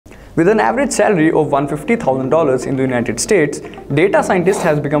With an average salary of $150,000 in the United States, data scientist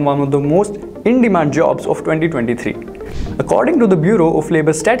has become one of the most in-demand jobs of 2023. According to the Bureau of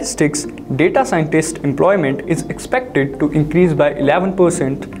Labor Statistics, data scientist employment is expected to increase by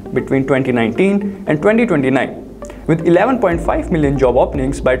 11% between 2019 and 2029, with 11.5 million job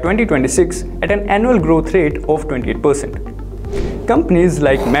openings by 2026 at an annual growth rate of 28%. Companies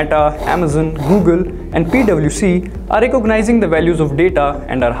like Meta, Amazon, Google, and PwC are recognizing the values of data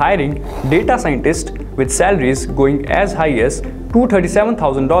and are hiring data scientists with salaries going as high as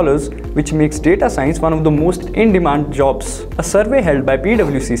 $237,000, which makes data science one of the most in-demand jobs. A survey held by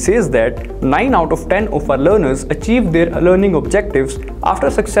PwC says that 9 out of 10 of our learners achieve their learning objectives after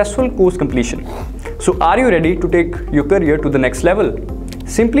successful course completion. So are you ready to take your career to the next level?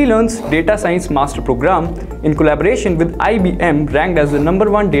 Simplilearn's Data Science Master Program, in collaboration with IBM, ranked as the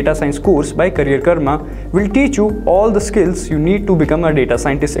 #1 data science course by Career Karma, will teach you all the skills you need to become a data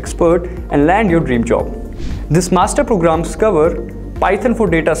scientist expert and land your dream job. This master programs cover Python for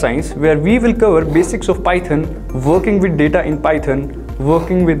data science, where we will cover basics of Python, working with data in Python,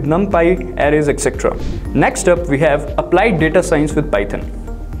 working with NumPy, arrays, etc. Next up, we have Applied Data Science with Python.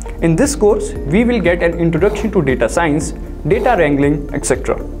 In this course, we will get an introduction to data science, data wrangling,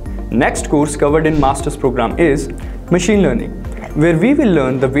 etc. Next course covered in Master's program is Machine Learning, where we will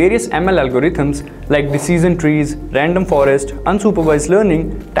learn the various ML algorithms like decision trees, random forest, unsupervised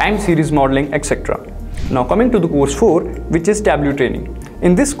learning, time series modeling, etc. Now coming to the course 4, which is Tableau training.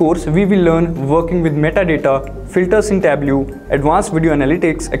 In this course, we will learn working with metadata, filters in Tableau, advanced video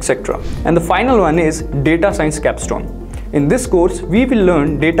analytics, etc. And the final one is Data Science Capstone. In this course, we will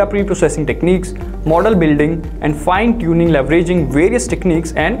learn data pre-processing techniques, model building, and fine-tuning leveraging various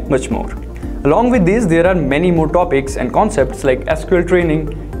techniques and much more. Along with these, there are many more topics and concepts like SQL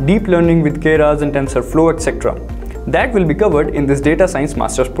training, deep learning with Keras and TensorFlow, etc. that will be covered in this Data Science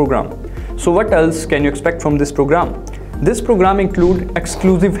Master's program. So what else can you expect from this program? This program includes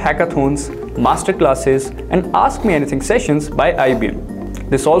exclusive hackathons, masterclasses, and Ask Me Anything sessions by IBM.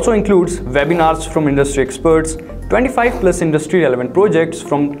 This also includes webinars from industry experts, 25 plus industry relevant projects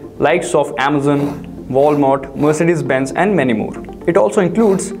from likes of Amazon, Walmart, Mercedes-Benz, and many more. It also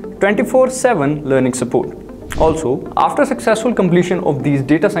includes 24/7 learning support. Also, after successful completion of these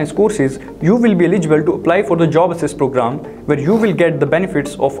data science courses, you will be eligible to apply for the JobAssist program, where you will get the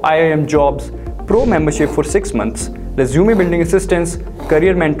benefits of IIM Jobs Pro membership for 6 months, resume building assistance,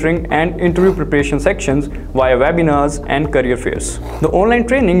 career mentoring, and interview preparation sections via webinars and career fairs. The online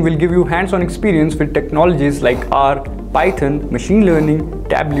training will give you hands-on experience with technologies like R, Python, machine learning,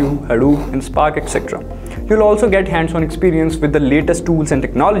 Tableau, Hadoop, and Spark, etc. You'll also get hands-on experience with the latest tools and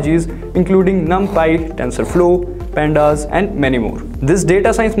technologies, including NumPy, TensorFlow, Pandas, and many more. This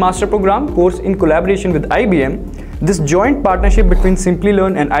Data Science Master Program course, in collaboration with IBM, this joint partnership between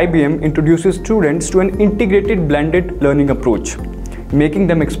Simplilearn and IBM introduces students to an integrated blended learning approach, making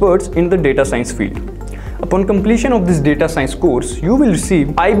them experts in the data science field. Upon completion of this data science course, you will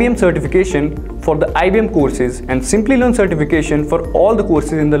receive IBM certification for the IBM courses and Simplilearn certification for all the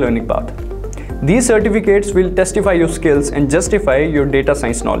courses in the learning path. These certificates will testify your skills and justify your data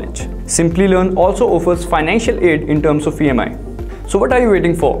science knowledge. Simplilearn also offers financial aid in terms of EMI. So what are you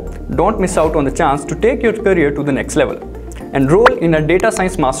waiting for? Don't miss out on the chance to take your career to the next level. Enroll in a Data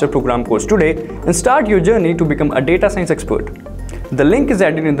Science Master Program course today and start your journey to become a data science expert. The link is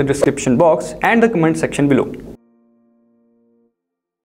added in the description box and the comment section below.